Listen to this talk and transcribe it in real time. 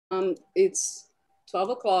It's 12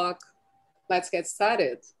 o'clock. Let's get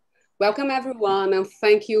started. Welcome everyone, and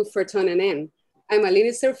thank you for tuning in. I'm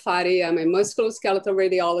Aline Serfaty. I'm a musculoskeletal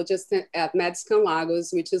radiologist at MSK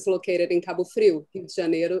Lagos, which is located in Cabo Frio, Rio de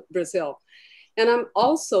Janeiro, Brazil. And I'm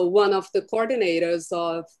also one of the coordinators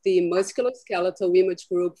of the musculoskeletal image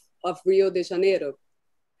group of Rio de Janeiro.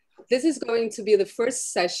 This is going to be the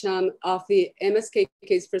first session of the MSK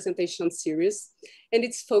case presentation series, and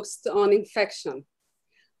it's focused on infection.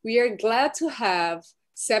 We are glad to have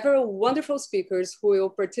several wonderful speakers who will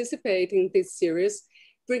participate in this series,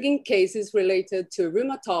 bringing cases related to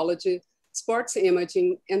rheumatology, sports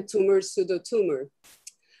imaging, and tumor pseudotumor.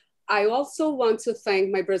 I also want to thank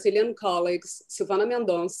my Brazilian colleagues, Silvana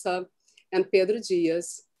Mendonça and Pedro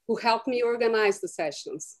Dias, who helped me organize the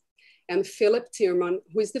sessions, and Philip Tierman,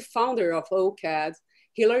 who is the founder of OCAD,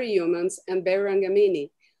 Hilary Umans, and Barry Rangamini,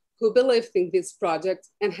 who believed in this project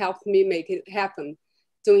and helped me make it happen,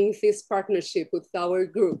 doing this partnership with our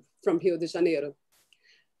group from Rio de Janeiro.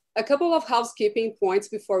 A couple of housekeeping points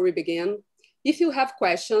before we begin. If you have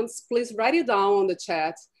questions, please write it down on the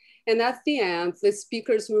chat, and at the end, the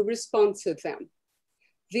speakers will respond to them.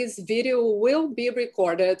 This video will be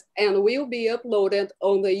recorded and will be uploaded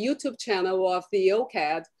on the YouTube channel of the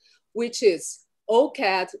OCAD, which is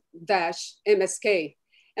OCAD-MSK,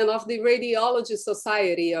 and of the Radiology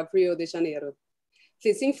Society of Rio de Janeiro.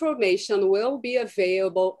 This information will be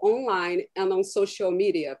available online and on social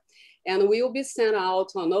media, and will be sent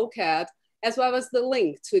out on OCAD, as well as the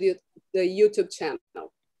link to the YouTube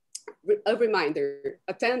channel. A reminder,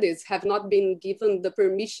 attendees have not been given the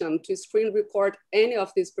permission to screen record any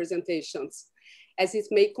of these presentations, as it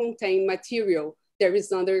may contain material that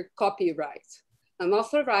is under copyright.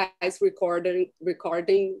 Unauthorized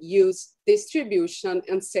recording, use, distribution,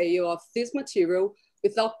 and sale of this material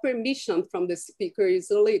without permission from the speaker is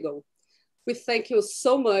illegal. We thank you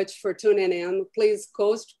so much for tuning in. Please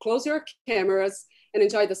close your cameras and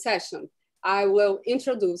enjoy the session. I will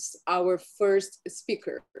introduce our first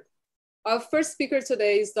speaker. Our first speaker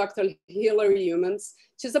today is Dr. Hilary Umans.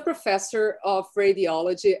 She's a professor of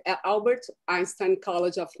radiology at Albert Einstein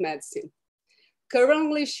College of Medicine.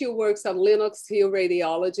 Currently, she works at Lenox Hill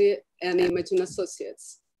Radiology and Imaging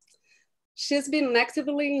Associates. She's been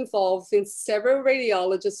actively involved in several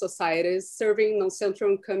radiology societies serving on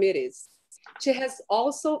central committees. She has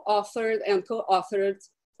also authored and co-authored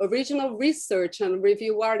original research and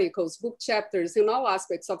review articles, book chapters in all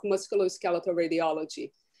aspects of musculoskeletal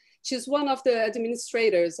radiology. She's one of the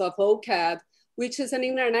administrators of OCAD, which is an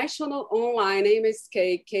international online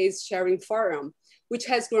MSK case sharing forum, which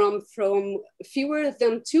has grown from fewer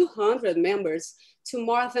than 200 members to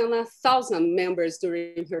more than 1,000 members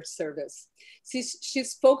during her service.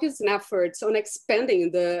 She's focused efforts on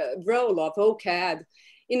expanding the role of OCAD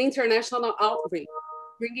in international outreach,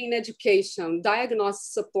 bringing education,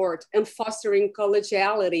 diagnostic support, and fostering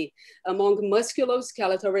collegiality among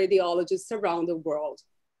musculoskeletal radiologists around the world.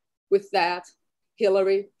 With that,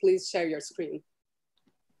 Hilary, please share your screen.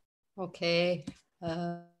 Okay.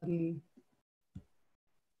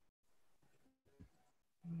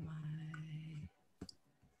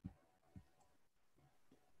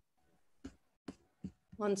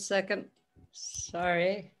 One second,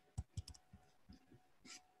 sorry.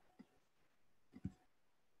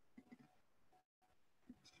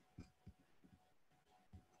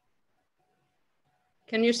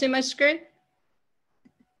 Can you see my screen?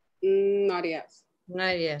 Not yet.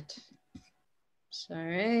 Not yet.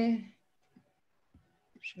 Sorry.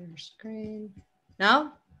 Share screen.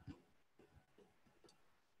 Now?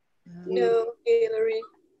 No, Hilary.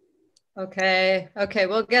 Okay,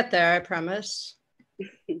 we'll get there, I promise.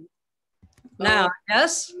 Now,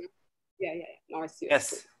 yes? Yeah. Now I see.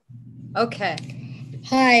 Yes. Okay.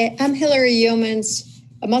 Hi, I'm Hilary Umans,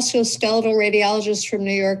 a musculoskeletal radiologist from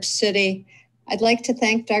New York City. I'd like to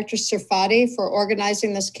thank Dr. Serfaty for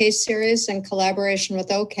organizing this case series in collaboration with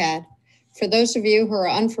OCAD. For those of you who are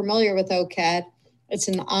unfamiliar with OCAD, it's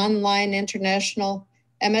an online international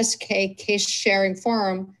MSK case sharing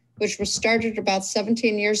forum, which was started about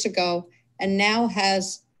 17 years ago and now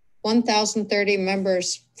has 1,030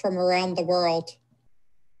 members from around the world.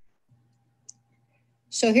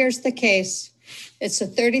 So here's the case. It's a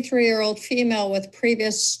 33-year-old female with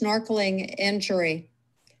previous snorkeling injury.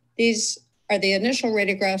 These are the initial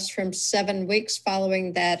radiographs from 7 weeks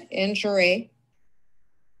following that injury,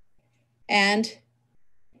 and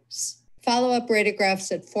follow-up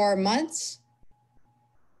radiographs at 4 months,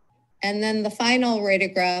 and then the final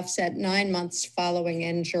radiographs at 9 months following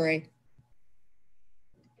injury.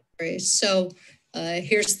 So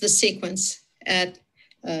here's the sequence. At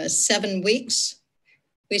 7 weeks,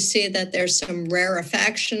 We see that there's some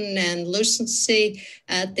rarefaction and lucency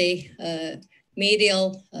at the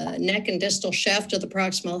medial neck and distal shaft of the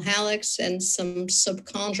proximal hallux, and some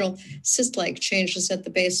subchondral cyst-like changes at the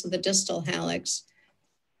base of the distal hallux.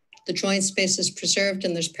 The joint space is preserved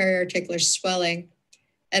and there's periarticular swelling.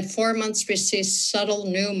 At 4 months, we see subtle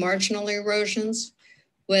new marginal erosions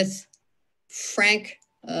with frank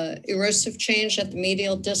erosive change at the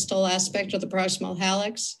medial distal aspect of the proximal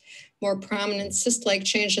hallux, more prominent cyst-like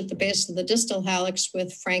change at the base of the distal hallux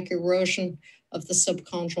with frank erosion of the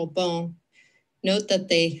subchondral bone. Note that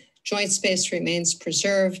the joint space remains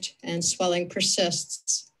preserved and swelling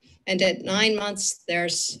persists. And at 9 months,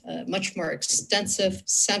 there's much more extensive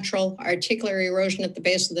central articular erosion at the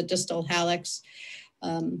base of the distal hallux.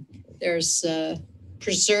 There's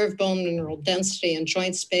preserved bone mineral density and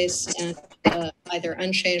joint space, and either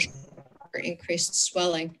unchanged or increased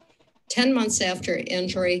swelling. 10 months after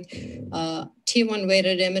injury, T1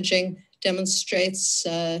 weighted imaging demonstrates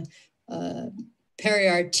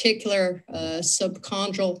periarticular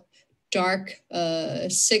subchondral dark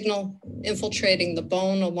signal infiltrating the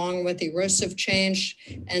bone along with erosive change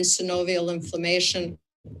and synovial inflammation.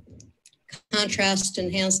 Contrast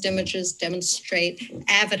enhanced images demonstrate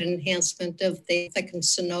avid enhancement of the thickened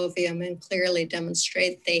synovium and clearly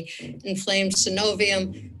demonstrate the inflamed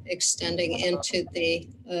synovium extending into the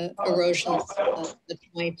erosions of the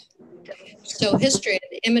joint. So history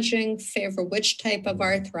and imaging favor which type of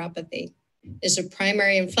arthropathy? Is it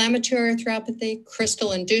primary inflammatory arthropathy,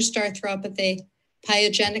 crystal-induced arthropathy,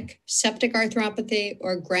 pyogenic septic arthropathy,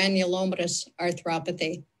 or granulomatous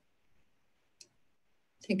arthropathy?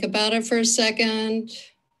 Think about it for a second.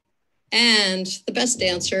 And the best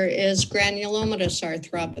answer is granulomatous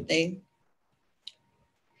arthropathy.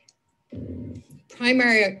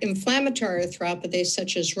 Primary inflammatory arthropathy,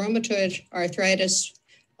 such as rheumatoid arthritis,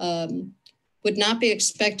 would not be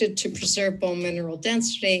expected to preserve bone mineral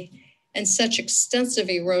density, and such extensive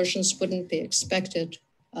erosions wouldn't be expected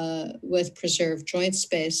with preserved joint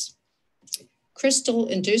space.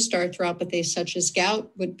 Crystal-induced arthropathy, such as gout,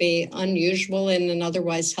 would be unusual in an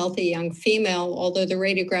otherwise healthy young female, although the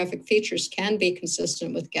radiographic features can be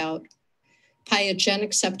consistent with gout.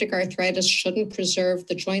 Pyogenic septic arthritis shouldn't preserve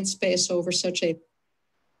the joint space over such a...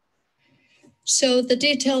 So the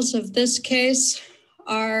details of this case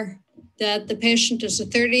are that the patient is a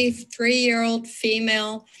 33-year-old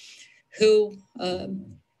female who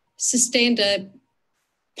sustained a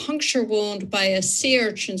puncture wound by a sea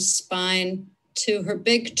urchin spine to her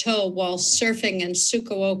big toe while surfing in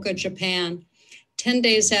Fukuoka, Japan. 10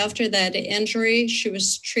 days after that injury, she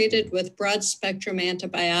was treated with broad-spectrum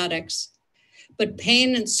antibiotics. But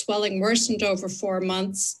pain and swelling worsened over 4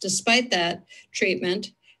 months despite that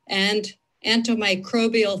treatment, and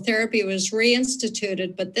antimicrobial therapy was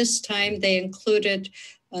reinstituted, but this time they included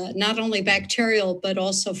not only bacterial, but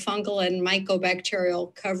also fungal and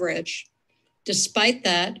mycobacterial coverage. Despite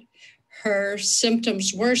that, her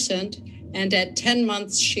symptoms worsened, and at 10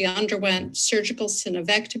 months, she underwent surgical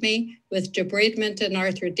synovectomy with debridement and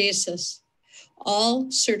arthrodesis. All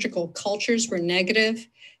surgical cultures were negative.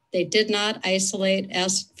 They did not isolate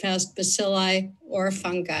acid-fast bacilli or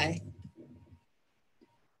fungi.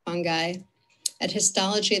 At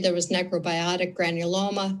histology, there was necrobiotic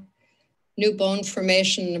granuloma, new bone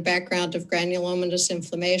formation in the background of granulomatous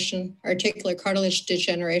inflammation, articular cartilage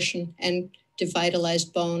degeneration, and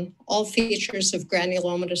devitalized bone, all features of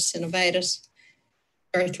granulomatous synovitis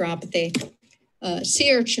arthropathy.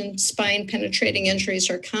 Sea urchin spine penetrating injuries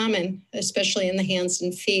are common, especially in the hands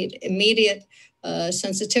and feet. Immediate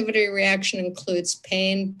sensitivity reaction includes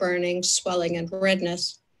pain, burning, swelling, and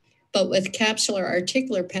redness. But with capsular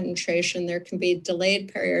articular penetration, there can be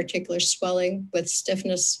delayed periarticular swelling with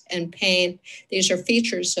stiffness and pain. These are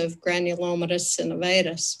features of granulomatous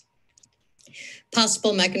synovitis.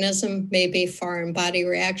 Possible mechanism may be foreign body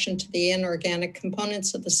reaction to the inorganic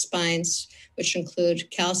components of the spines, which include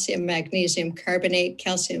calcium, magnesium carbonate,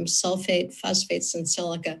 calcium sulfate, phosphates, and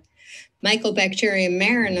silica. Mycobacterium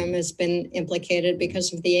marinum has been implicated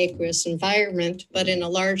because of the aqueous environment, but in a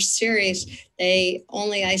large series, they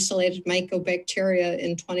only isolated mycobacteria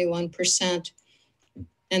in 21%,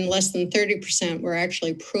 and less than 30% were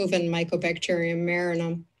actually proven Mycobacterium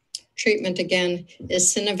marinum. Treatment, again,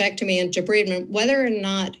 is synovectomy and debridement, whether or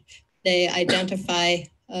not they identify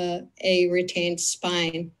a retained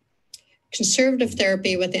spine. Conservative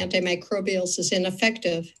therapy with antimicrobials is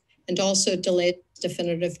ineffective and also delayed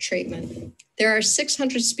definitive treatment. There are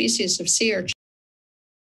 600 species of sea urchin,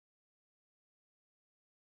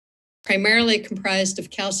 primarily comprised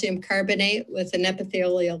of calcium carbonate with an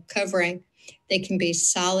epithelial covering. They can be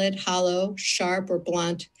solid, hollow, sharp, or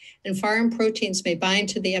blunt, and foreign proteins may bind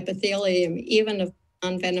to the epithelium even of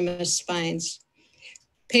non-venomous spines.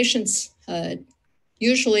 Patients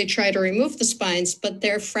usually try to remove the spines, but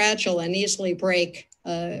they're fragile and easily break,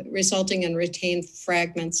 resulting in retained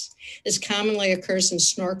fragments. This commonly occurs in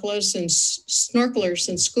snorkelers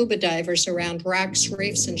and scuba divers around rocks,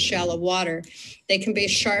 reefs, and shallow water. They can be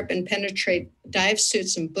sharp and penetrate dive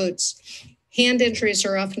suits and boots. Hand injuries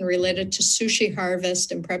are often related to sushi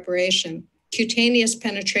harvest and preparation. Cutaneous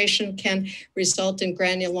penetration can result in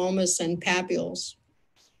granulomas and papules.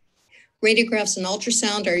 Radiographs and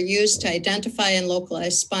ultrasound are used to identify and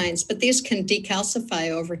localize spines, but these can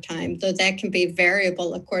decalcify over time, though that can be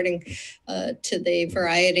variable according to the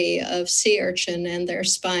variety of sea urchin and their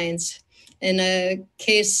spines. In a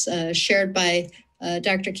case shared by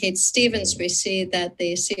Dr. Kate Stevens, we see that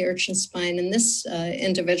the sea urchin spine in this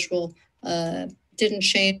individual didn't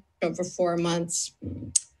change over 4 months.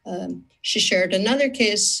 She shared another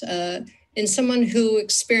case in someone who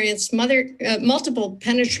experienced multiple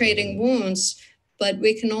penetrating wounds, but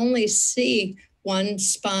we can only see one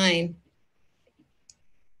spine.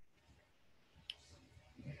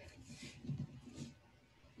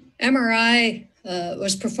 MRI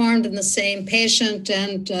was performed in the same patient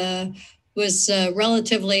and was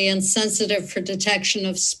relatively insensitive for detection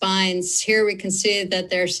of spines. Here we can see that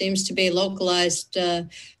there seems to be localized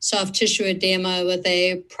soft tissue edema with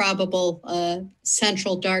a probable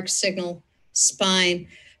central dark signal spine.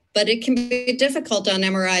 But it can be difficult on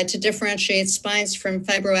MRI to differentiate spines from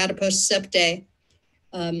fibroadipose septae.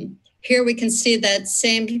 Here we can see that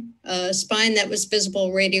same spine that was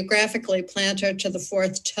visible radiographically plantar to the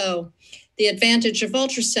fourth toe. The advantage of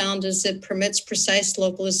ultrasound is it permits precise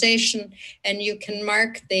localization, and you can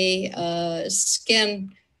mark the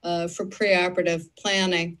skin for preoperative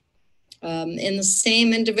planning. In the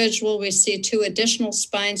same individual, we see 2 additional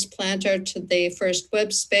spines plantar to the first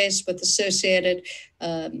web space with associated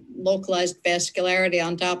localized vascularity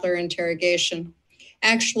on Doppler interrogation.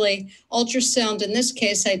 Actually, ultrasound in this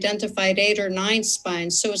case identified 8 or 9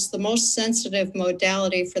 spines, so it's the most sensitive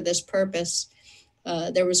modality for this purpose.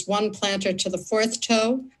 There was 1 plantar to the fourth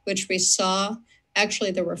toe, which we saw.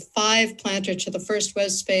 Actually, there were 5 plantar to the first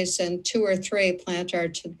web space and 2 or 3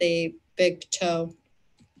 plantar to the big toe.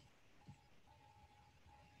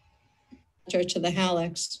 To the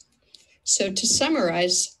hallux. So to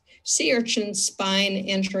summarize, sea urchin spine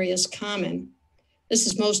injury is common. This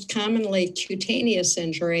is most commonly cutaneous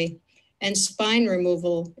injury, and spine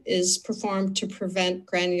removal is performed to prevent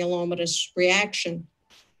granulomatous reaction.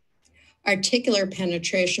 Articular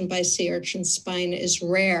penetration by sea urchin spine is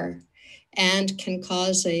rare and can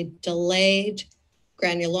cause a delayed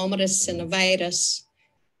granulomatous synovitis,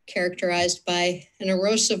 characterized by an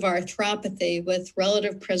erosive arthropathy with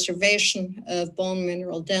relative preservation of bone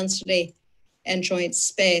mineral density and joint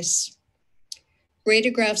space.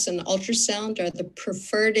 Radiographs and ultrasound are the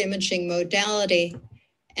preferred imaging modality,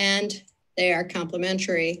 and they are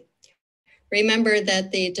complementary. Remember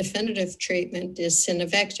that the definitive treatment is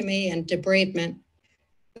synovectomy and debridement,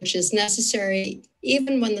 which is necessary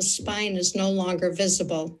even when the spine is no longer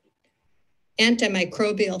visible.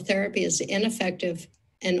 Antimicrobial therapy is ineffective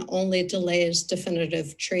and only delays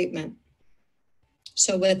definitive treatment.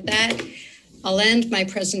 So with that, I'll end my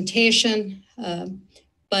presentation,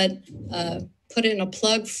 but put in a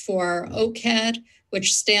plug for OCAD,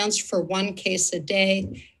 which stands for One Case a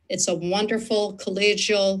Day. It's a wonderful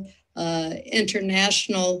collegial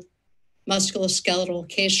international musculoskeletal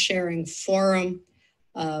case sharing forum.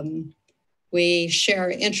 We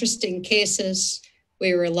share interesting cases.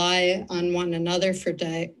 We rely on one another for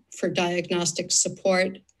diagnostic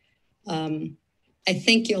support. I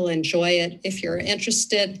think you'll enjoy it. If you're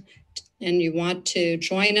interested and you want to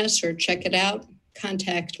join us or check it out,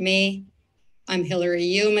 contact me. I'm Hilary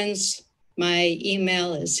Umans. My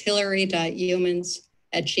email is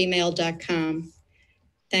hilary.umans@gmail.com.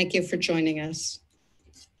 Thank you for joining us.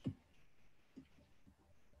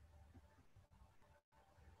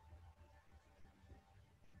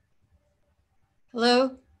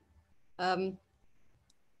 Hello. Can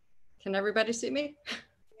everybody see me?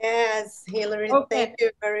 Yes, Hilary, Okay. Thank you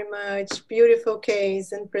very much. Beautiful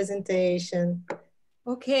case and presentation.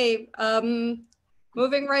 Okay,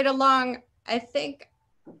 moving right along, I think,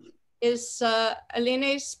 is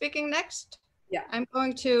Aline speaking next? Yeah. I'm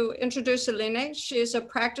going to introduce Aline. She is a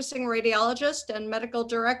practicing radiologist and medical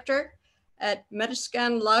director at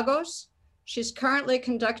Mediscan Lagos. She's currently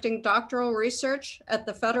conducting doctoral research at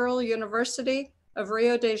the Federal University of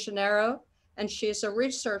Rio de Janeiro, and she's a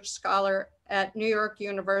research scholar at New York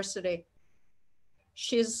University.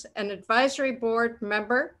 She's an advisory board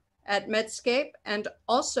member at Medscape and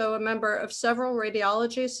also a member of several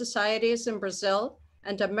radiology societies in Brazil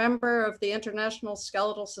and a member of the International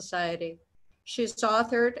Skeletal Society. She's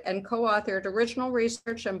authored and co-authored original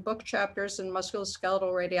research and book chapters in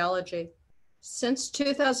musculoskeletal radiology. Since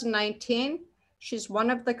 2019, she's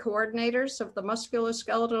one of the coordinators of the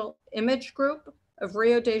Musculoskeletal Image Group of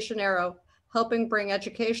Rio de Janeiro, helping bring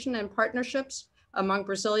education and partnerships among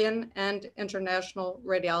Brazilian and international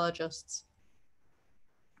radiologists.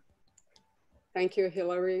 Thank you,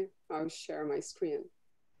 Hilary. I'll share my screen.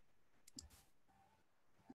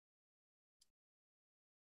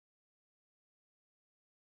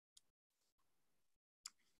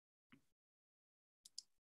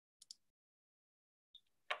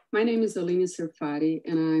 My name is Aline Serfaty,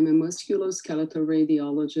 and I'm a musculoskeletal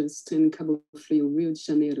radiologist in Cabo Frio, Rio de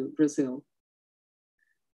Janeiro, Brazil.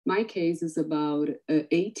 My case is about an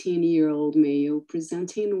 18-year-old male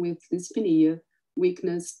presenting with dyspnea,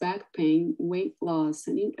 weakness, back pain, weight loss,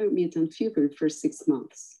 and intermittent fever for 6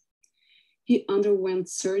 months. He underwent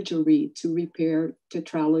surgery to repair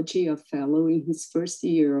tetralogy of fellow in his first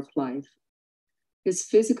year of life. His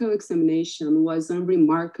physical examination was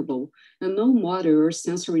unremarkable, and no motor or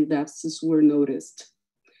sensory deficits were noticed.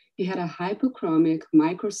 He had a hypochromic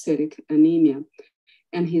microcytic anemia,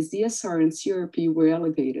 and his ESR and CRP were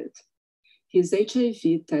elevated. His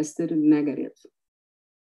HIV tested negative.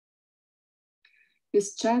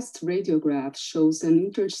 His chest radiograph shows an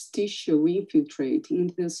interstitial infiltrate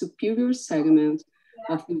in the superior segment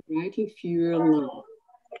of the right inferior lung.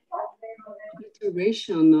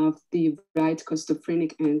 Deterioration of the right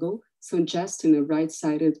costophrenic angle, suggesting a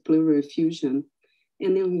right-sided pleural effusion,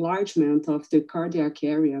 and enlargement of the cardiac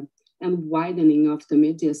area and widening of the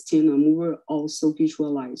mediastinum were also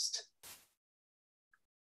visualized.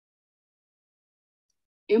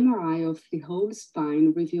 MRI of the whole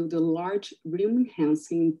spine revealed a large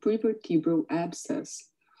rim-enhancing prevertebral abscess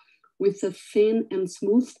with a thin and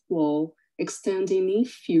smooth wall extending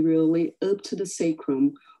inferiorly up to the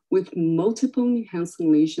sacrum, with multiple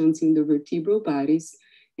enhancing lesions in the vertebral bodies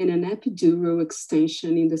and an epidural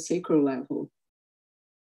extension in the sacral level.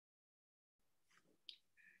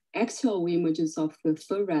 Axial images of the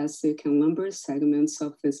thoracic and lumbar segments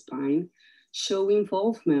of the spine show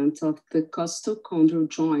involvement of the costochondral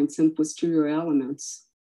joints and posterior elements.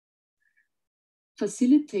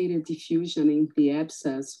 Facilitated diffusion in the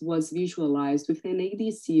abscess was visualized with an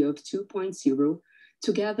ADC of 2.0,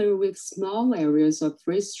 together with small areas of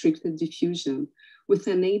restricted diffusion with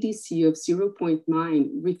an ADC of 0.9,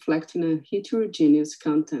 reflecting a heterogeneous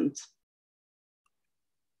content.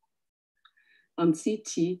 On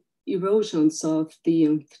CT, erosions of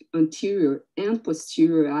the anterior and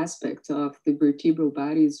posterior aspect of the vertebral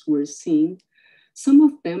bodies were seen, some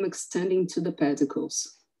of them extending to the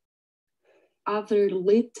pedicles. Other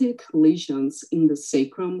lytic lesions in the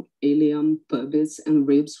sacrum, ilium, pubis, and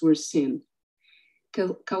ribs were seen.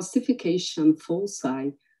 Calcification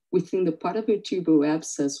foci within the paravertebral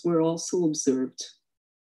abscess were also observed.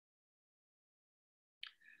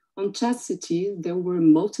 On chest CT, there were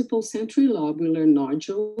multiple centrilobular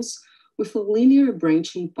nodules with a linear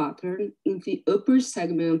branching pattern in the upper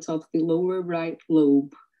segment of the lower right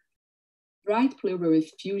lobe. Right pleural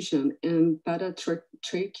effusion and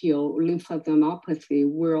paratracheal lymphadenopathy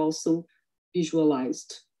were also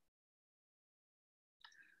visualized.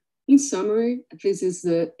 In summary, this is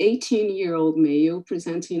the 18-year-old male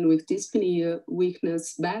presenting with dyspnea,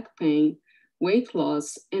 weakness, back pain, weight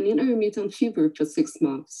loss, and intermittent fever for 6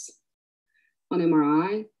 months. On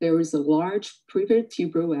MRI, there is a large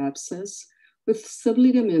prevertebral abscess with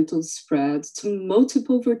subligamental spread to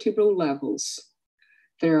multiple vertebral levels.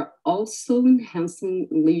 There are also enhancing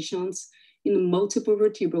lesions in multiple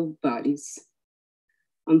vertebral bodies.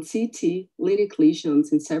 On CT, lytic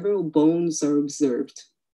lesions in several bones are observed.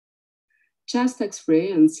 Chest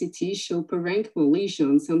X-ray and CT show parenchymal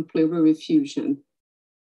lesions and pleural effusion.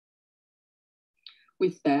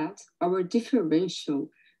 With that, our differential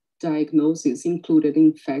diagnosis included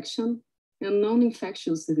infection and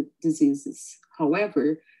non-infectious diseases.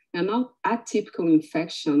 However, an atypical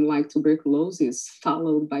infection like tuberculosis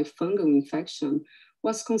followed by fungal infection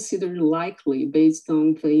was considered likely based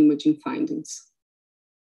on the imaging findings.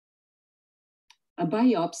 A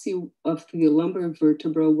biopsy of the lumbar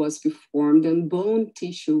vertebra was performed and bone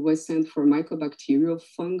tissue was sent for mycobacterial,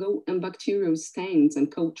 fungal, and bacterial stains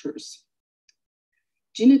and cultures.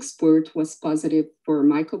 Gene export was positive for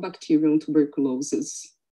mycobacterium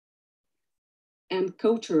tuberculosis, and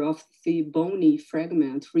culture of the bony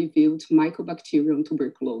fragment revealed mycobacterium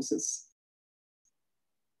tuberculosis.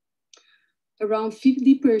 Around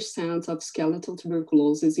 50% of skeletal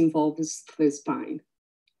tuberculosis involves the spine.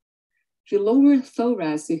 The lower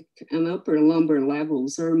thoracic and upper lumbar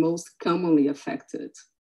levels are most commonly affected.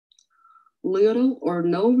 Little or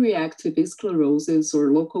no reactive sclerosis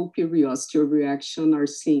or local periosteal reaction are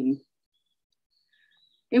seen.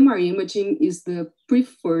 MR imaging is the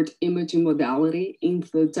preferred imaging modality in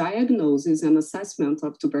the diagnosis and assessment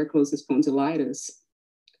of tuberculous spondylitis.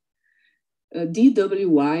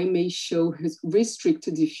 DWI may show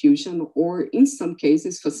restricted diffusion or, in some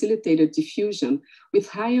cases, facilitated diffusion with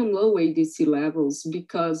high and low ADC levels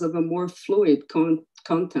because of a more fluid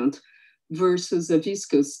content versus a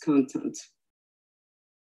viscous content.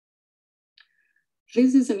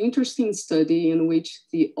 This is an interesting study in which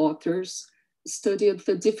the authors studied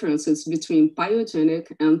the differences between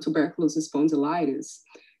pyogenic and tuberculous spondylitis.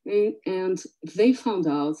 And they found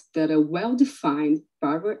out that a well-defined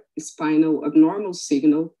paraspinal abnormal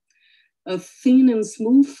signal, a thin and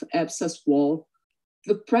smooth abscess wall,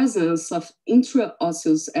 the presence of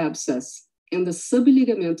intraosseous abscess, and the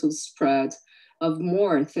subligamental spread of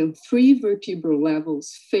more than 3 vertebral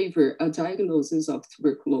levels favor a diagnosis of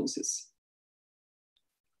tuberculosis.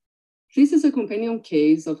 This is a companion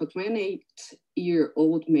case of a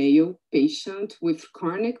 28-year-old male patient with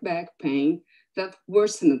chronic back pain that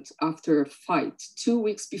worsened after a fight 2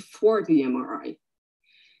 weeks before the MRI.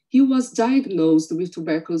 He was diagnosed with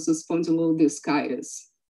tuberculous spondylodiscitis.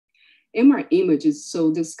 MR images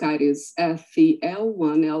show discitis at the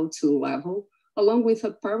L1, L2 level, along with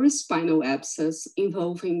a paraspinal abscess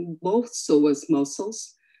involving both psoas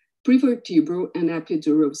muscles, prevertebral and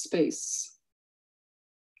epidural space.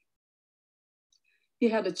 He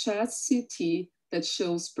had a chest CT that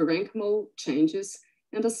shows parenchymal changes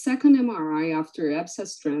and a second MRI after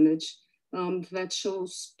abscess drainage that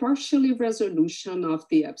shows partially resolution of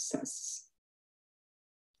the abscess.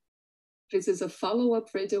 This is a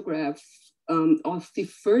follow-up radiograph of the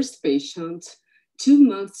first patient 2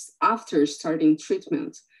 months after starting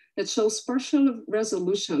treatment that shows partial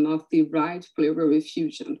resolution of the right pleural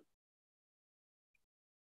effusion.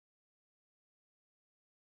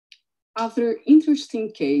 Other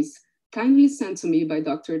interesting case, kindly sent to me by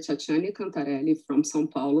Dr. Tatiana Cantarelli from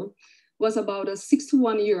São Paulo, was about a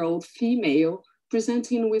 61-year-old female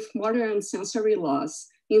presenting with motor and sensory loss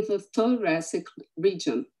in the thoracic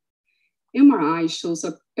region. MRI shows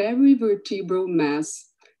a perivertebral mass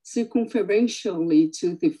circumferentially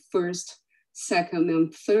to the first, second,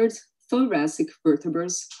 and third thoracic vertebrae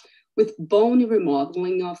with bone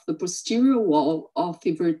remodeling of the posterior wall of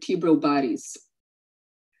the vertebral bodies.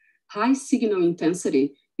 High signal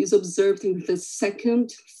intensity is observed in the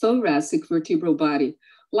second thoracic vertebral body,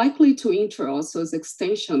 likely to intraosseous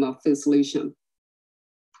extension of this lesion.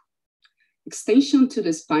 Extension to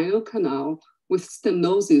the spinal canal with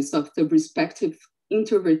stenosis of the respective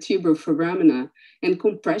intervertebral foramina and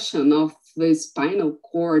compression of the spinal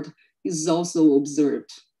cord is also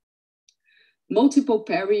observed. Multiple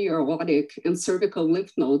periaortic and cervical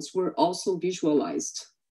lymph nodes were also visualized.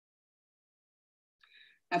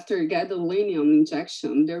 After gadolinium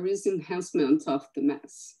injection, there is enhancement of the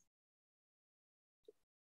mass.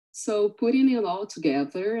 So putting it all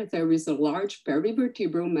together, there is a large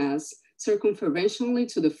perivertebral mass circumferentially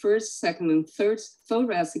to the first, second, and third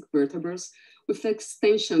thoracic vertebrae with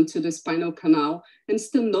extension to the spinal canal and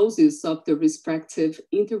stenosis of the respective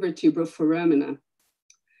intervertebral foramina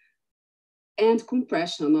and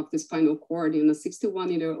compression of the spinal cord in a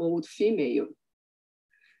 61-year-old female.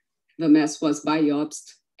 The mass was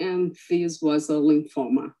biopsied, and this was a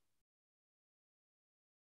lymphoma.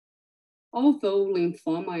 Although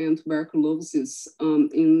lymphoma and tuberculosis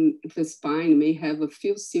in the spine may have a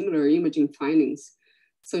few similar imaging findings,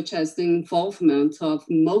 such as the involvement of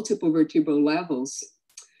multiple vertebral levels,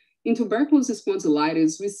 in tuberculous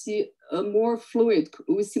spondylitis, we see more fluid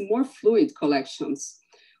collections,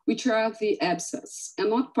 which are the abscess and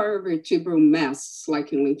not paravertebral mass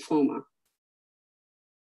like in lymphoma.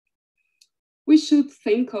 We should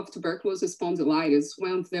think of tuberculous spondylitis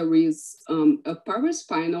when there is a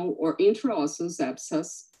paraspinal or intraosseous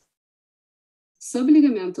abscess,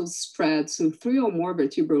 subligamental spread to 3 or more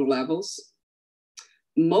vertebral levels.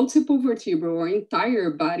 Multiple vertebral or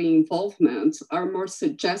entire body involvement are more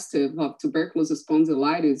suggestive of tuberculous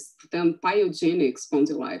spondylitis than pyogenic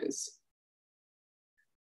spondylitis.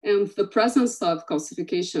 And the presence of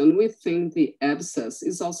calcification within the abscess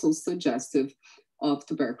is also suggestive of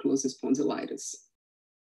tuberculous spondylitis.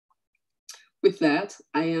 With that,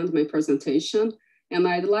 I end my presentation, and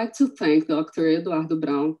I'd like to thank Dr. Eduardo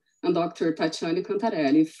Brown and Dr. Tatiana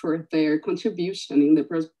Cantarelli for their contribution in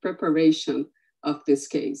the preparation of this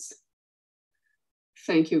case.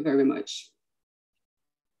 Thank you very much.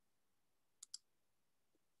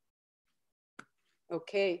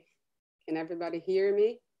 Okay, Can everybody hear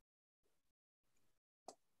me?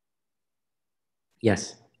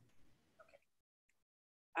 Yes.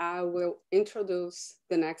 I will introduce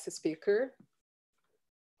the next speaker,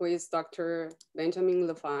 who is Dr. Benjamin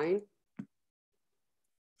Levine.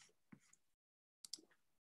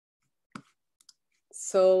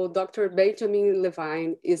 So Dr. Benjamin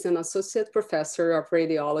Levine is an associate professor of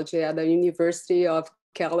radiology at the University of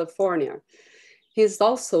California. He is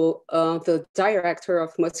also the director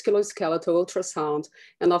of musculoskeletal ultrasound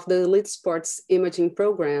and of the elite sports imaging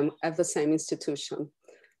program at the same institution.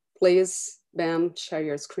 Please, Ben, share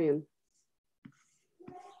your screen.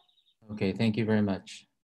 Okay, thank you very much.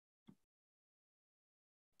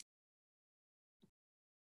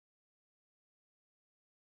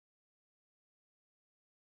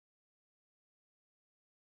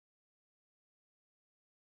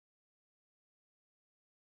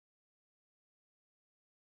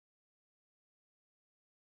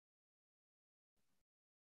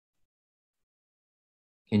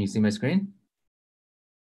 Can you see my screen?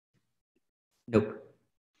 Nope.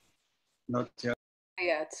 Not yet. Not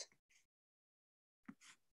yet.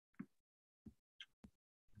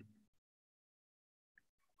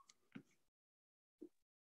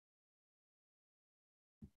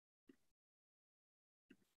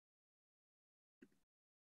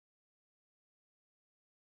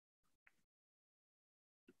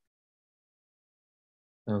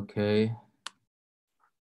 Okay.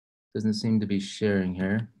 Doesn't seem to be sharing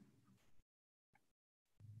here.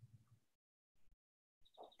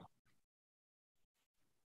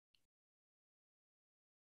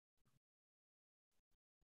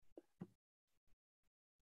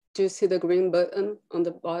 Do you see the green button on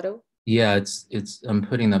the bottom? Yeah, I'm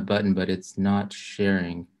putting the button, but it's not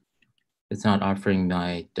sharing. It's not offering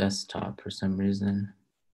my desktop for some reason.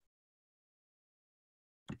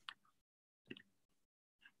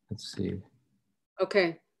 Let's see.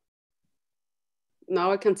 Okay.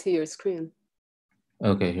 Now I can see your screen.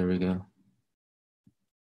 Okay, here we go.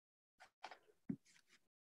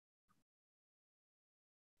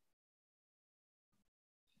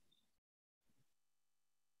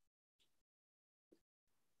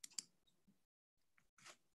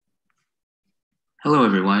 Hello,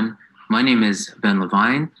 everyone. My name is Ben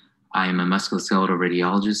Levine. I am a musculoskeletal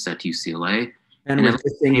radiologist at UCLA. And we're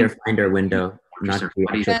just seeing your Finder window, not the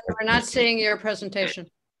actual Ben, we're not seeing your presentation.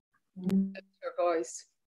 That's your voice.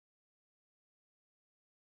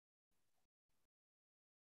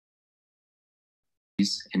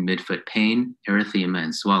 And midfoot pain, erythema,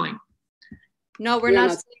 and swelling. No, we're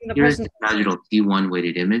not seeing the Here is presentation. the sagittal T1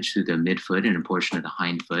 weighted image through the midfoot and a portion of the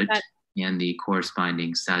hind foot, and the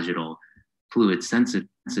corresponding sagittal fluid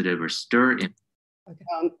sensitive or stir.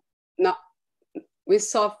 No, we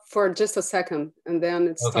saw for just a second and then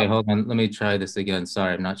it's okay. Hold on, let me try this again.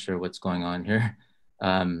 Sorry, I'm not sure what's going on here.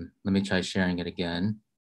 Let me try sharing it again.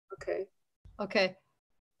 Okay. Okay.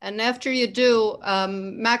 And after you do,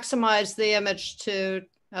 maximize the image to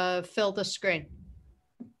fill the screen.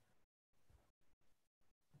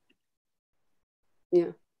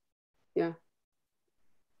 Yeah, yeah.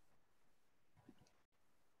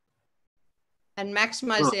 And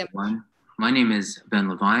maximize the image. My name is Ben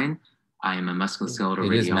Levine. I am a musculoskeletal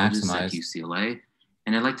radiologist at UCLA.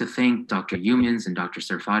 And I'd like to thank Dr. Umans and Dr.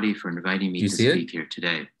 Serfaty for inviting me to speak here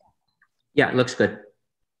today. Yeah, it looks good.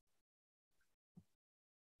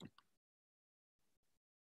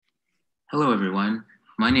 Hello, everyone.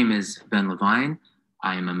 My name is Ben Levine.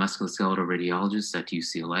 I am a musculoskeletal radiologist at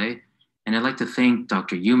UCLA. And I'd like to thank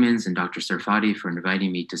Dr. Umans and Dr. Serfaty for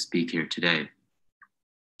inviting me to speak here today.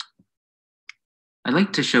 I'd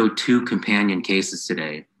like to show two companion cases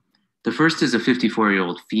today. The first is a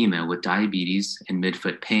 54-year-old female with diabetes and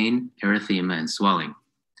midfoot pain, erythema, and swelling.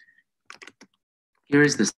 Here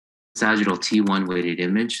is the sagittal T1 weighted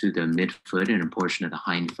image through the midfoot and a portion of the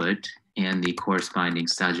hind foot, and the corresponding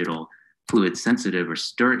sagittal fluid sensitive or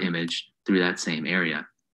stir image through that same area.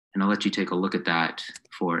 And I'll let you take a look at that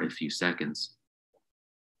for a few seconds.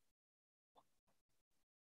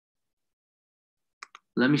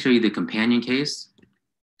 Let me show you the companion case.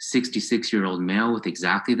 66-year-old male with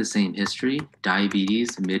exactly the same history,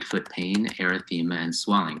 diabetes, midfoot pain, erythema, and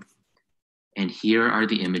swelling. And here are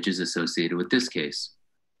the images associated with this case.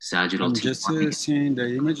 Sagittal I'm just seeing the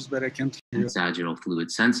images, but I can't hear. Sagittal fluid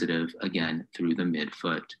sensitive, again, through the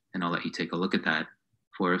midfoot. And I'll let you take a look at that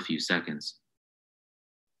for a few seconds.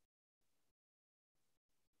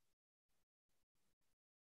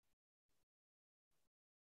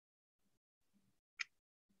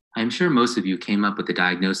 I'm sure most of you came up with the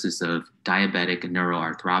diagnosis of diabetic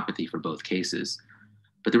neuroarthropathy for both cases.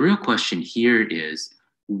 But the real question here is,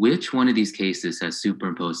 which one of these cases has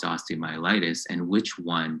superimposed osteomyelitis and which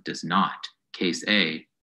one does not, case A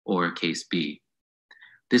or case B.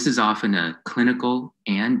 This is often a clinical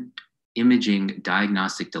and imaging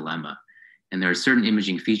diagnostic dilemma, and there are certain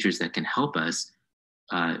imaging features that can help us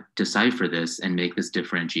decipher this and make this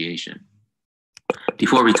differentiation.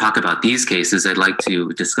 Before we talk about these cases, I'd like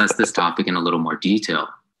to discuss this topic in a little more detail.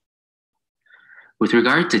 With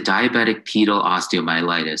regard to diabetic pedal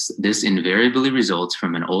osteomyelitis, this invariably results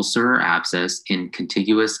from an ulcer or abscess in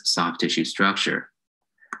contiguous soft tissue structure.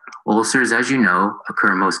 Ulcers, as you know,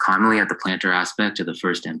 occur most commonly at the plantar aspect of the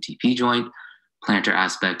first MTP joint, plantar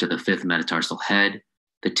aspect of the fifth metatarsal head,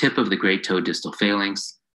 the tip of the great toe distal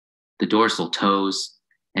phalanx, the dorsal toes,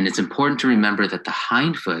 and it's important to remember that the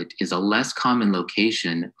hindfoot is a less common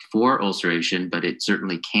location for ulceration, but it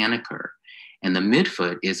certainly can occur. And the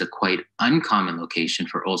midfoot is a quite uncommon location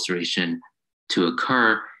for ulceration to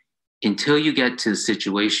occur until you get to the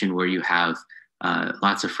situation where you have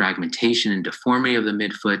lots of fragmentation and deformity of the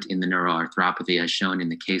midfoot in the neuroarthropathy as shown in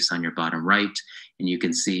the case on your bottom right. And you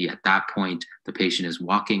can see at that point, the patient is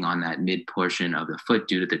walking on that mid portion of the foot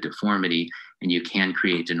due to the deformity, and you can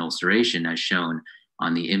create an ulceration as shown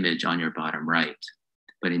on the image on your bottom right.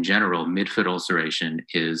 But in general, midfoot ulceration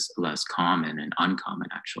is less common and uncommon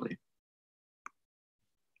actually.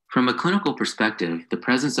 From a clinical perspective, the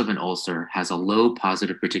presence of an ulcer has a low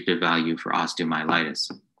positive predictive value for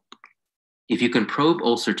osteomyelitis. If you can probe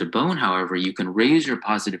ulcer to bone, however, you can raise your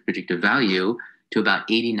positive predictive value to about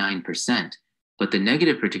 89%, but the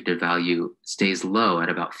negative predictive value stays low at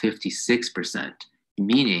about 56%,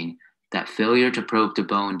 meaning that failure to probe to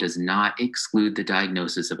bone does not exclude the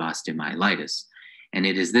diagnosis of osteomyelitis. And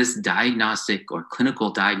it is this diagnostic or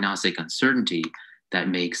clinical diagnostic uncertainty that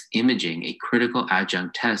makes imaging a critical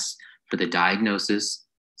adjunct test for the diagnosis,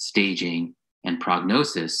 staging, and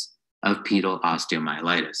prognosis of pedal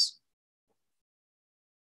osteomyelitis.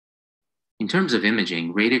 In terms of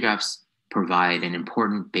imaging, radiographs provide an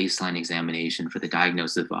important baseline examination for the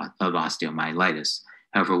diagnosis of osteomyelitis.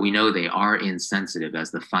 However, we know they are insensitive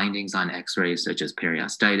as the findings on x-rays such as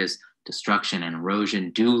periostitis, destruction, and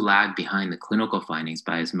erosion do lag behind the clinical findings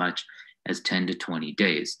by as much as 10 to 20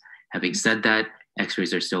 days. Having said that,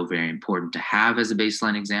 x-rays are still very important to have as a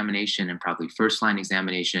baseline examination and probably first-line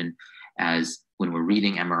examination, as when we're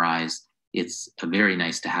reading MRIs, it's very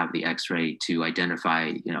nice to have the x-ray to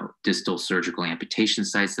identify, distal surgical amputation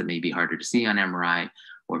sites that may be harder to see on MRI,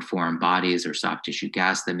 or foreign bodies or soft tissue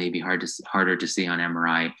gas that may be harder to see on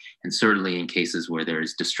MRI. And certainly in cases where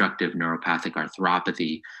there's destructive neuropathic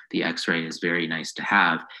arthropathy, the x-ray is very nice to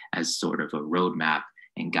have as sort of a roadmap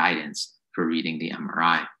and guidance for reading the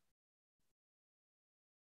MRI.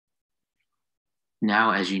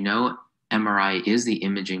 Now, as you know, MRI is the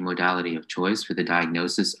imaging modality of choice for the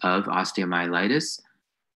diagnosis of osteomyelitis,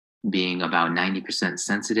 being about 90%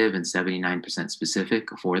 sensitive and 79% specific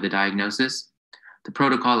for the diagnosis. The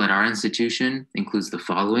protocol at our institution includes the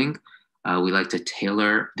following. We like to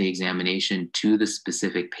tailor the examination to the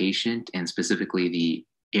specific patient and specifically the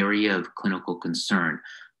area of clinical concern.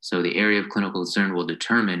 So the area of clinical concern will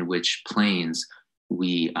determine which planes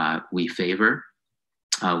we favor.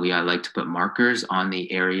 We like to put markers on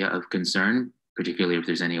the area of concern, particularly if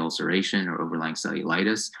there's any ulceration or overlying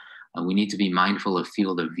cellulitis. We need to be mindful of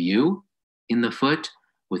field of view in the foot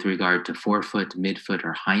with regard to forefoot, midfoot,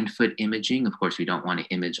 or hindfoot imaging. Of course, we don't want to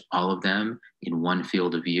image all of them in one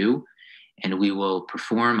field of view. And we will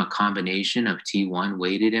perform a combination of T1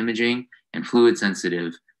 weighted imaging and fluid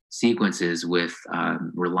sensitive sequences with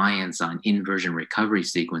reliance on inversion recovery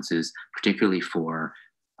sequences, particularly for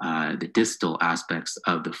the distal aspects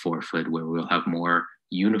of the forefoot, where we'll have more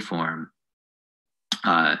uniform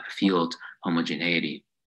field homogeneity.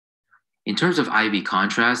 In terms of IV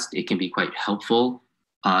contrast, it can be quite helpful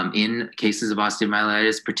in cases of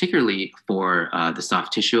osteomyelitis, particularly for the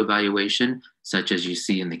soft tissue evaluation, such as you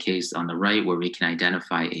see in the case on the right, where we can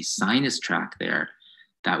identify a sinus tract there.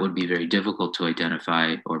 That would be very difficult to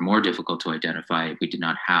identify, or more difficult to identify, if we did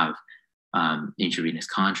not have intravenous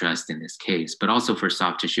contrast in this case. But also for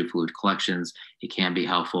soft tissue fluid collections, it can be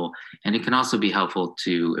helpful. And it can also be helpful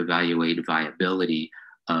to evaluate viability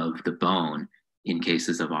of the bone in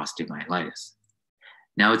cases of osteomyelitis.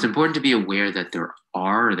 Now, it's important to be aware that there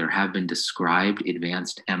have been described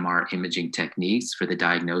advanced MR imaging techniques for the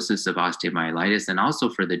diagnosis of osteomyelitis and also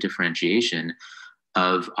for the differentiation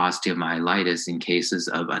of osteomyelitis in cases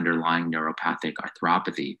of underlying neuropathic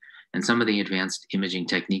arthropathy. And some of the advanced imaging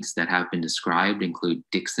techniques that have been described include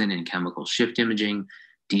Dixon and chemical shift imaging,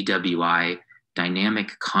 DWI,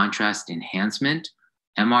 dynamic contrast enhancement,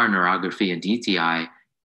 MR neurography and DTI,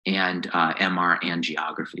 and MR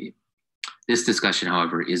angiography. This discussion,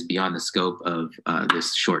 however, is beyond the scope of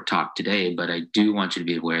this short talk today, but I do want you to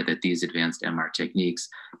be aware that these advanced MR techniques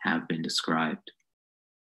have been described.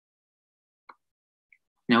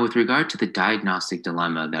 Now, with regard to the diagnostic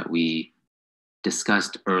dilemma that we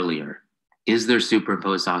discussed earlier, is there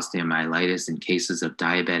superimposed osteomyelitis in cases of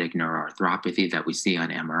diabetic neuroarthropathy that we see on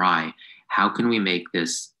MRI? How can we make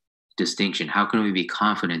this distinction? How can we be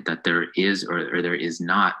confident that there is or there is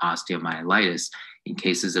not osteomyelitis in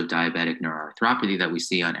cases of diabetic neuroarthropathy that we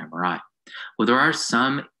see on MRI? Well, there are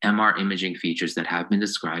some MR imaging features that have been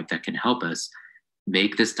described that can help us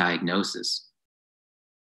make this diagnosis.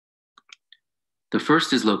 The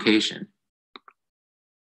first is location.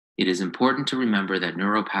 It is important to remember that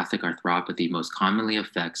neuropathic arthropathy most commonly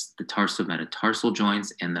affects the tarsometatarsal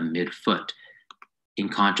joints and the midfoot, in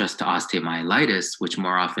contrast to osteomyelitis, which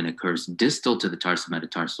more often occurs distal to the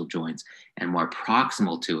tarsometatarsal joints and more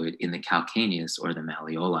proximal to it in the calcaneus or the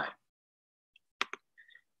malleoli.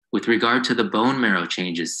 With regard to the bone marrow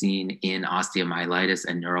changes seen in osteomyelitis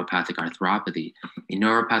and neuropathic arthropathy, in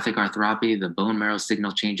neuropathic arthropathy, the bone marrow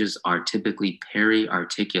signal changes are typically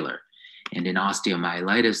periarticular. And in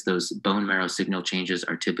osteomyelitis, those bone marrow signal changes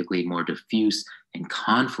are typically more diffuse and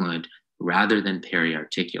confluent rather than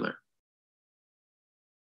periarticular.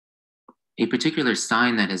 A particular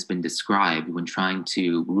sign that has been described when trying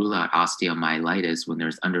to rule out osteomyelitis when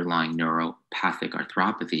there's underlying neuropathic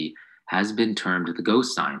arthropathy has been termed the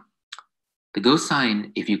ghost sign. The ghost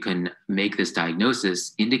sign, if you can make this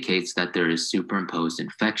diagnosis, indicates that there is superimposed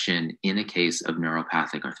infection in a case of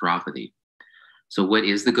neuropathic arthropathy. So what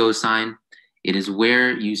is the ghost sign? It is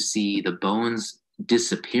where you see the bones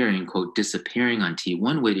disappearing, quote, disappearing on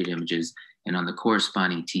T1 weighted images, and on the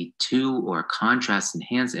corresponding T2 or contrast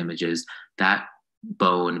enhanced images, that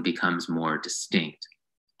bone becomes more distinct.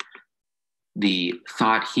 The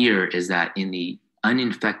thought here is that in the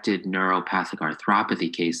uninfected neuropathic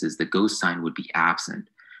arthropathy cases, the ghost sign would be absent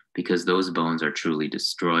because those bones are truly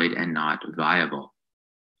destroyed and not viable.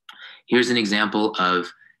 Here's an example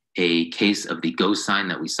of a case of the ghost sign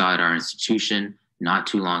that we saw at our institution not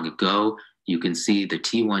too long ago. You can see the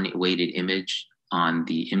T1 weighted image on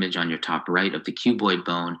the image on your top right of the cuboid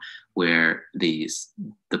bone, where the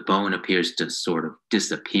bone appears to sort of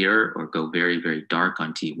disappear or go very, very dark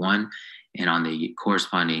on T1. And on the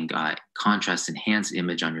corresponding contrast enhanced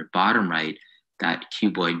image on your bottom right, that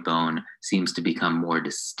cuboid bone seems to become more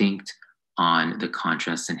distinct on the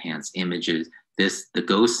contrast enhanced images. The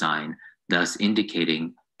ghost sign, thus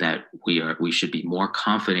indicating that we should be more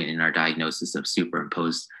confident in our diagnosis of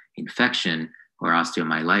superimposed infection or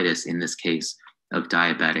osteomyelitis, in this case of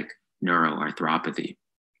diabetic neuroarthropathy.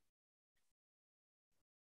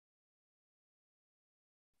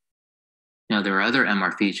 Now, there are other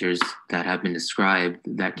MR features that have been described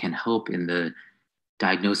that can help in the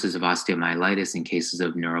diagnosis of osteomyelitis in cases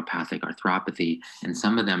of neuropathic arthropathy, and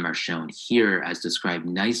some of them are shown here as described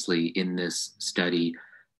nicely in this study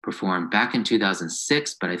performed back in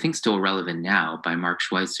 2006, but I think still relevant now, by Mark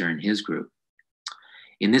Schweitzer and his group.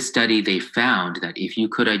 In this study, they found that if you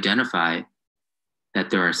could identify that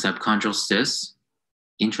there are subchondral cysts,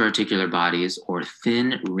 intra-articular bodies, or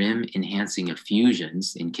thin rim enhancing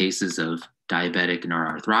effusions in cases of diabetic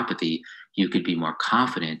neuroarthropathy, you could be more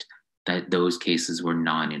confident that those cases were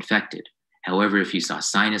non-infected. However, if you saw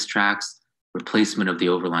sinus tracts, replacement of the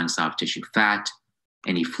overlying soft tissue fat,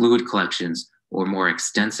 any fluid collections, or more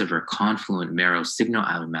extensive or confluent marrow signal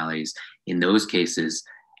abnormalities, in those cases,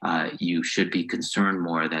 you should be concerned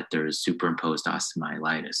more that there is superimposed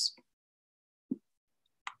osteomyelitis.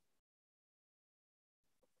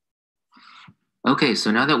 Okay, so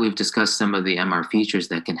now that we've discussed some of the MR features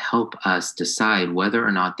that can help us decide whether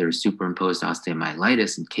or not there's superimposed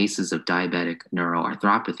osteomyelitis in cases of diabetic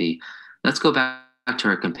neuroarthropathy, let's go back to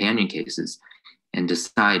our companion cases and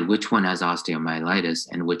decide which one has osteomyelitis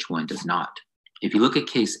and which one does not. If you look at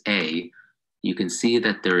case A, you can see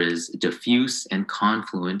that there is diffuse and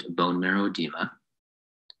confluent bone marrow edema.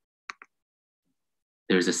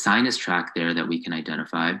 There's a sinus tract there that we can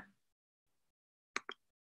identify.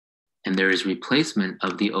 And there is replacement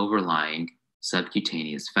of the overlying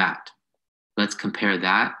subcutaneous fat. Let's compare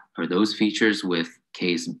that or those features with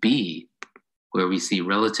case B, where we see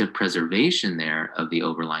relative preservation there of the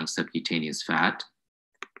overlying subcutaneous fat.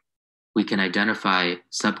 We can identify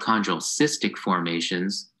subchondral cystic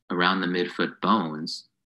formations around the midfoot bones.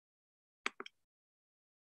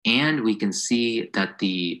 And we can see that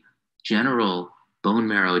the general bone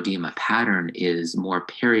marrow edema pattern is more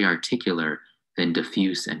periarticular than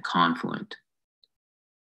diffuse and confluent.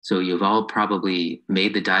 So you've all probably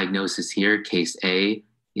made the diagnosis here, case A,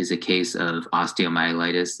 is a case of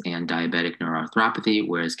osteomyelitis and diabetic neuroarthropathy,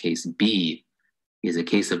 whereas case B is a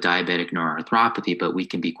case of diabetic neuroarthropathy, but we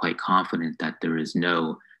can be quite confident that there is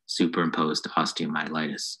no superimposed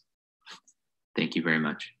osteomyelitis. Thank you very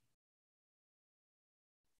much.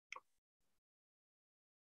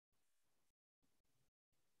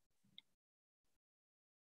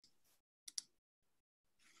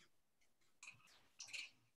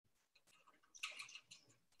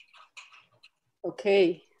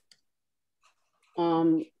 Okay.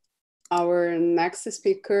 Our next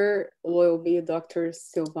speaker will be Dr.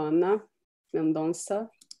 Silvana Mendonça.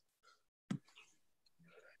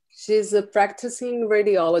 She's a practicing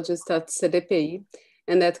radiologist at CDPI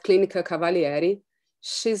and at Clínica Cavalieri.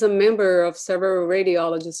 She's a member of several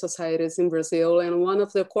radiology societies in Brazil and one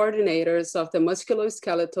of the coordinators of the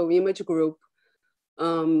musculoskeletal image group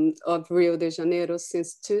of Rio de Janeiro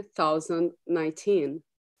since 2019.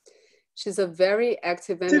 She's a very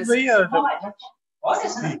active MSK.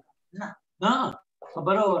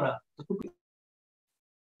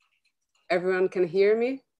 Everyone can hear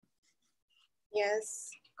me?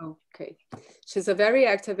 Yes. Okay. She's a very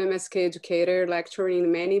active MSK educator, lecturing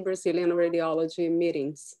in many Brazilian radiology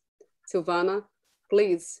meetings. Silvana,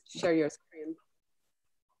 please share your screen.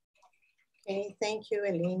 Okay, thank you,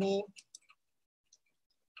 Aline.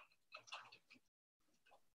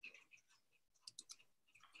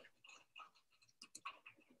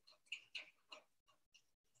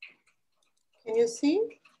 Can you see?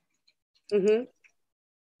 Mm-hmm.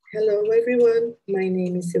 Hello, everyone. My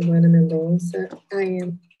name is Silvana Mendonça.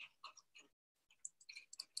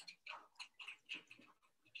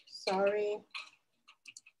 Sorry.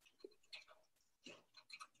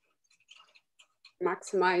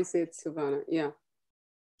 Maximize it, Silvana. Yeah.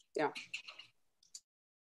 Yeah.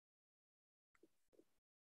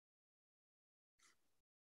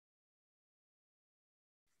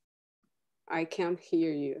 I can't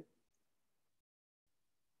hear you.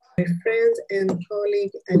 My friend and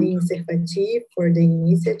colleague Aline Serfaty for the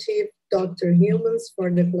initiative, Dr. Umans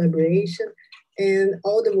for the collaboration, and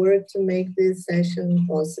all the work to make this session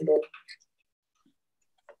possible.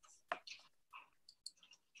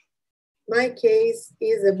 My case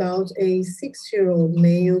is about a 6-year-old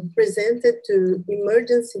male presented to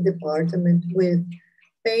emergency department with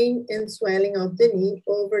pain and swelling of the knee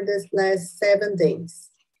over the last 7 days.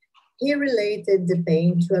 He related the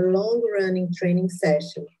pain to a long-running training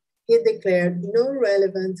session. He declared no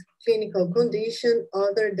relevant clinical condition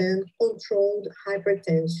other than controlled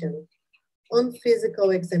hypertension. On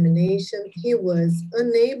physical examination, he was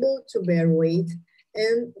unable to bear weight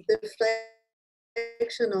and the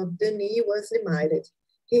flexion of the knee was limited.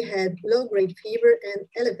 He had low-grade fever and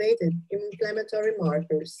elevated inflammatory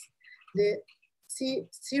markers. The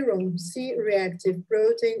serum C-reactive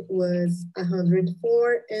protein was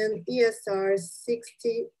 104 and ESR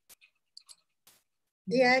 60.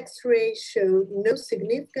 The X-ray showed no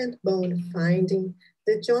significant bone finding,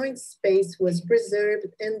 the joint space was preserved,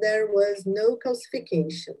 and there was no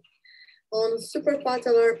calcification. On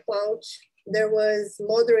suprapatellar pouch, there was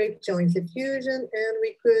moderate joint effusion, and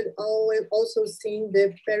we could also see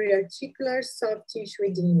the periarticular soft tissue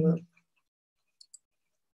edema.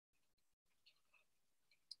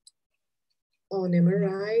 On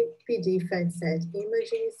MRI, PD fat set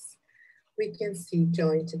images, we can see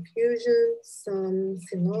joint effusion, some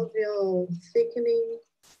synovial thickening,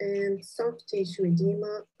 and soft tissue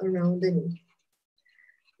edema around the knee.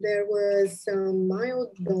 There was some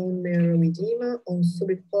mild bone marrow edema on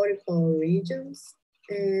subcortical regions,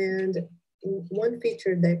 and one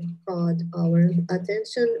feature that caught our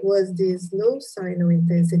attention was this low sinus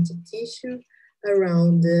intensity tissue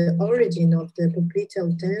around the origin of the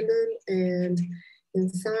popliteal tendon and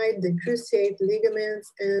inside the cruciate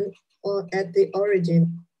ligaments and at the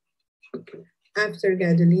origin. After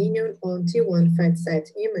gadolinium on T1 fat set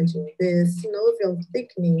imaging, the synovial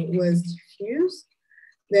thickening was diffuse.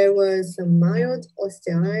 There was some mild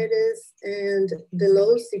osteomyelitis and the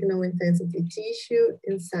low signal intensity tissue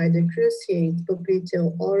inside the cruciate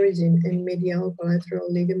popliteal origin and medial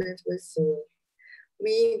collateral ligament was seen.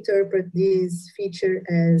 We interpret this feature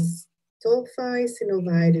as tophi,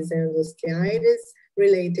 synovitis, and osteitis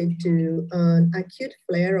related to an acute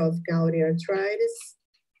flare of gouty arthritis.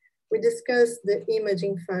 We discussed the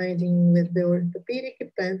imaging finding with the orthopedic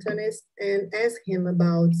plantonist and asked him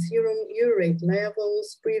about serum urate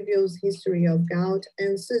levels, previous history of gout,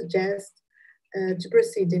 and suggest to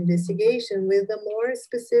proceed investigation with a more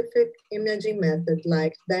specific imaging method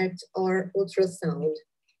like DECT or ultrasound.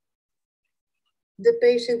 The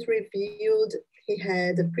patient revealed he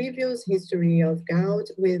had a previous history of gout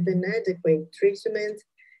with inadequate treatment,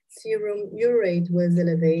 Serum urate was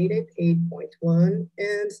elevated, 8.1,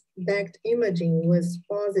 and DACT imaging was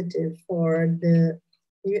positive for the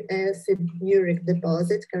acid uric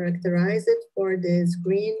deposit characterized for these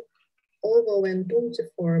green, oval, and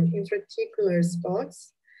punctiform intraarticular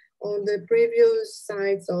spots on the previous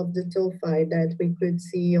sites of the tophi that we could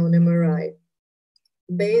see on MRI.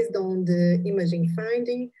 Based on the imaging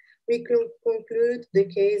finding, we conclude the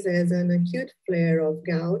case as an acute flare of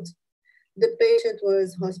gout. The patient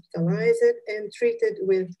was hospitalized and treated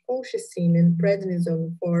with colchicine and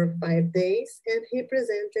prednisone for 5 days, and he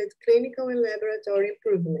presented clinical and laboratory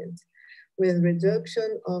improvement with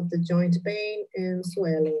reduction of the joint pain and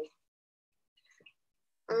swelling.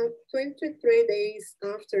 23 days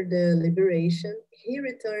after the liberation, he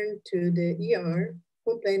returned to the ER,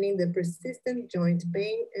 complaining the persistent joint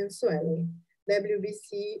pain and swelling.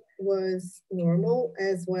 WBC was normal,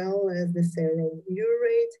 as well as the serum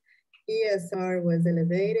urate. ESR was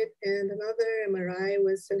elevated, and another MRI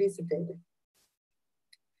was solicited.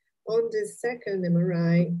 On the second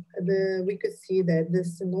MRI, we could see that the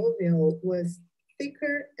synovial was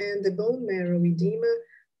thicker and the bone marrow edema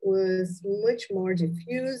was much more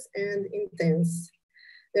diffuse and intense.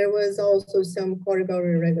 There was also some cortical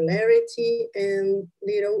irregularity and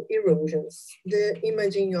little erosions. The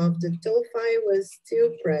imaging of the tophi was still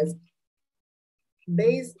present.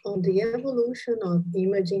 Based on the evolution of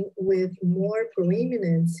imaging with more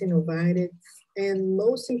proeminent synovitis and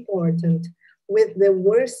most important, with the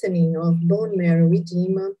worsening of bone marrow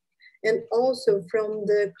edema, and also from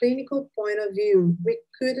the clinical point of view, we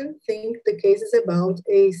couldn't think the case is about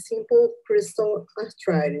a simple crystal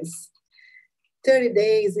arthritis. 30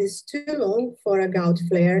 days is too long for a gout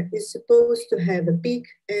flare. It's supposed to have a peak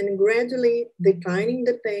and gradually declining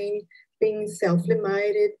the pain, being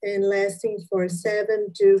self-limited and lasting for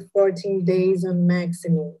 7 to 14 days on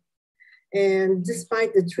maximum. And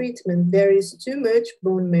despite the treatment, there is too much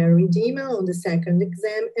bone marrow edema on the second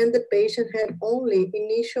exam, and the patient had only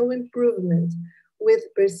initial improvement with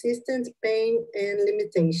persistent pain and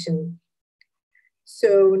limitation.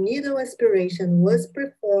 So needle aspiration was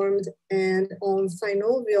performed, and on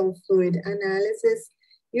synovial fluid analysis,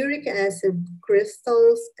 uric acid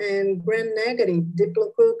crystals and gram-negative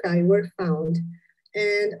diplococci were found.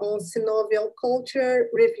 And on synovial culture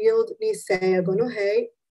revealed Neisseria gonorrhoeae,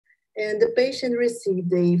 and the patient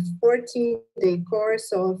received a 14-day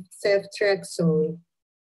course of ceftriaxone.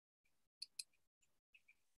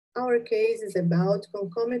 Our case is about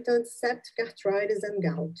concomitant septic arthritis and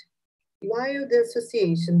gout. While the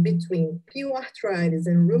association between peel arthritis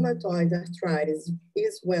and rheumatoid arthritis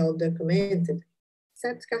is well documented,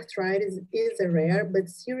 septic arthritis is a rare but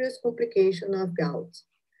serious complication of gout.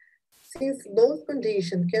 Since both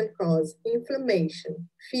conditions can cause inflammation,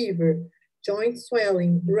 fever, joint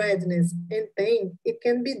swelling, redness, and pain, it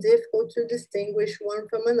can be difficult to distinguish one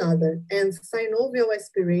from another, and synovial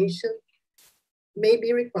aspiration may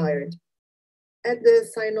be required. At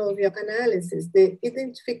the synovial analysis, the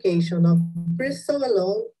identification of crystal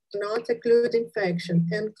alone not occlude infection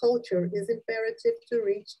and culture is imperative to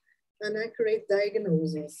reach an accurate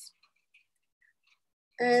diagnosis.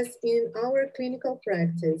 As in our clinical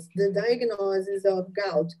practice, the diagnosis of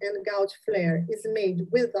gout and gout flare is made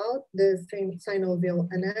without the synovial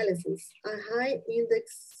analysis. A high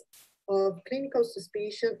index of clinical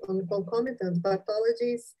suspicion on concomitant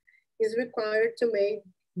pathologies is required to make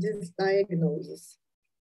this diagnosis.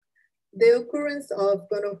 The occurrence of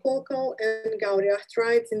gonococcal and gouty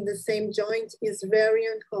arthritis in the same joint is very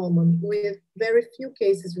uncommon, with very few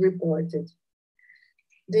cases reported.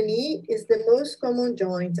 The knee is the most common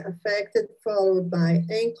joint affected, followed by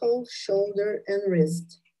ankle, shoulder, and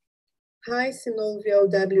wrist. High synovial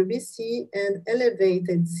WBC and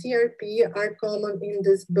elevated CRP are common in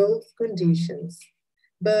these both conditions,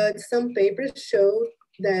 but some papers show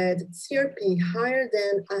that CRP higher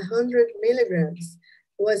than 100 milligrams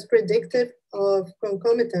was predictive of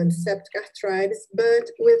concomitant septic arthritis, but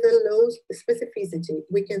with a low specificity.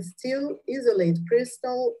 We can still isolate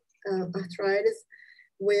crystal arthritis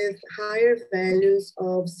with higher values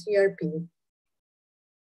of CRP.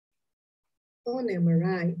 On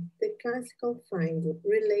MRI, the classical finding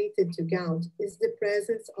related to gout is the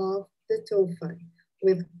presence of the tophi,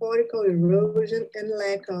 with cortical erosion and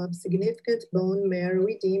lack of significant bone marrow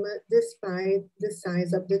edema despite the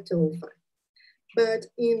size of the tophi. But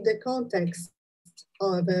in the context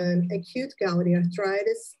of an acute gouty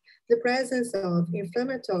arthritis, the presence of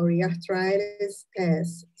inflammatory arthritis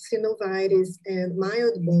as synovitis and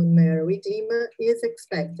mild bone marrow edema is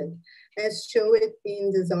expected, as shown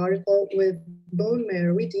in this article, with bone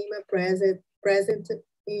marrow edema present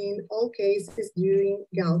in all cases during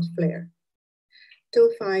gout flare.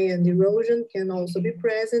 Tophi and erosion can also be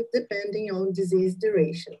present depending on disease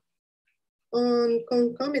duration. On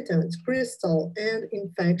concomitant, crystal, and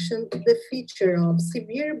infection, the feature of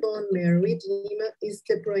severe bone marrow edema is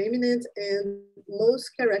the prominent and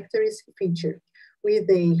most characteristic feature, with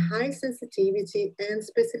a high sensitivity and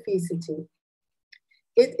specificity.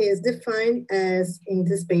 It is defined as, in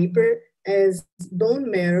this paper, as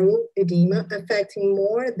bone marrow edema affecting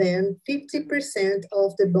more than 50%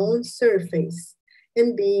 of the bone surface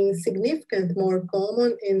and being significantly more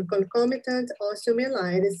common in concomitant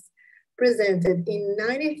osteomyelitis, presented in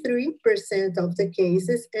 93% of the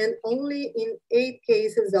cases and only in 8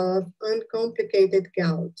 cases of uncomplicated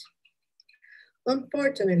gout.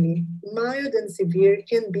 Unfortunately, mild and severe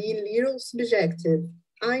can be little subjective.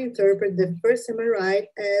 I interpret the first MRI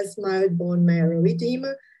as mild bone marrow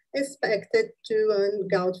edema expected to a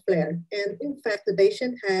gout flare, and in fact, the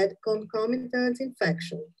patient had concomitant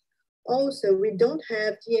infection. Also, we don't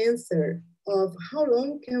have the answer of how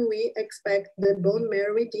long can we expect the bone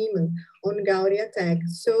marrow edema on gouty attack,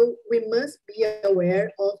 so we must be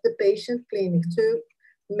aware of the patient clinic to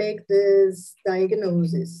make this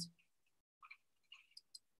diagnosis.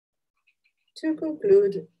 To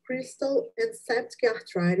conclude, crystal and septic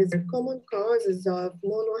arthritis are common causes of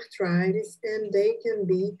monoarthritis, and they can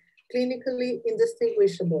be clinically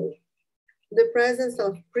indistinguishable. The presence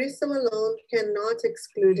of crystal alone cannot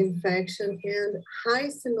exclude infection, and high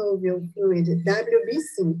synovial fluid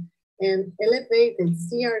WBC and elevated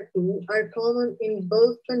CRP are common in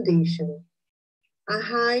both conditions. A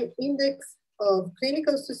high index of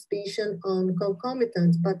clinical suspicion on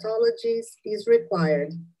concomitant pathologies is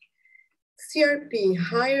required. CRP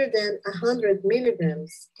higher than 100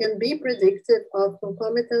 milligrams can be predictive of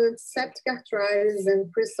concomitant septic arthritis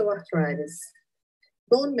and crystal arthritis.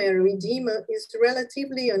 Bone marrow edema is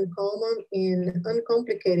relatively uncommon in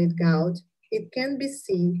uncomplicated gout. It can be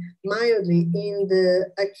seen mildly in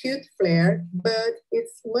the acute flare, but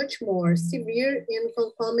it's much more severe in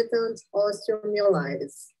concomitant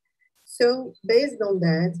osteomyelitis. So based on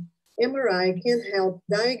that, MRI can help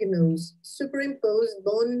diagnose superimposed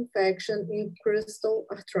bone infection in crystal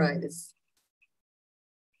arthritis.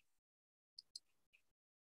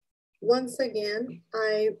 Once again,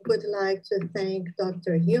 I would like to thank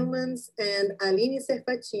Dr. Umans and Aline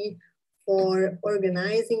Serfaty for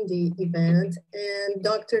organizing the event, and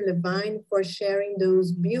Dr. Levine for sharing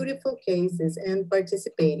those beautiful cases and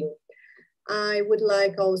participating. I would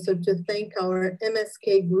like also to thank our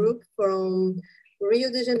MSK group from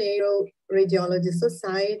Rio de Janeiro Radiology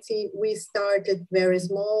Society. We started very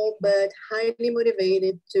small, but highly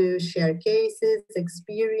motivated to share cases,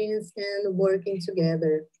 experience, and working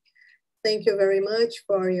together. Thank you very much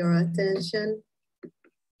for your attention.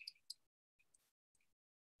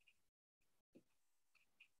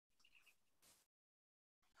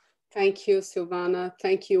 Thank you, Silvana.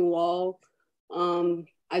 Thank you all.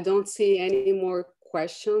 I don't see any more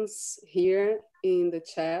questions here in the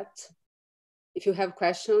chat. If you have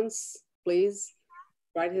questions, please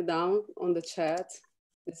write it down on the chat.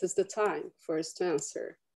 This is the time for us to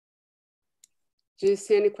answer. Do you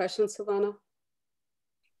see any questions, Silvana?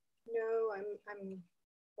 No, I'm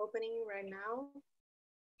opening right now.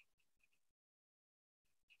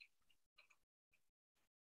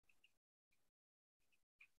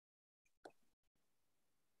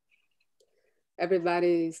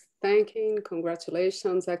 Everybody's thanking,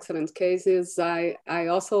 congratulations, excellent cases. I'd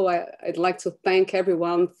like to thank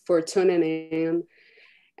everyone for tuning in.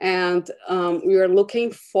 And we are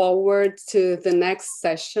looking forward to the next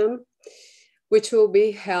session, which will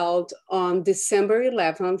be held on December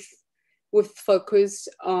 11th with focus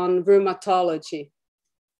on rheumatology.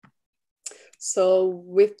 So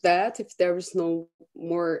with that, if there is no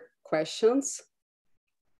more questions,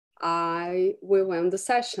 I will end the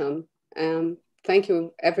session. And thank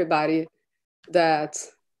you, everybody that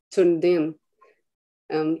tuned in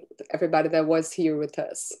and everybody that was here with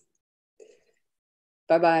us.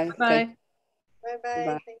 Bye-bye. Bye.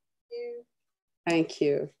 Bye-bye. Thank you. Thank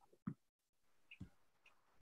you.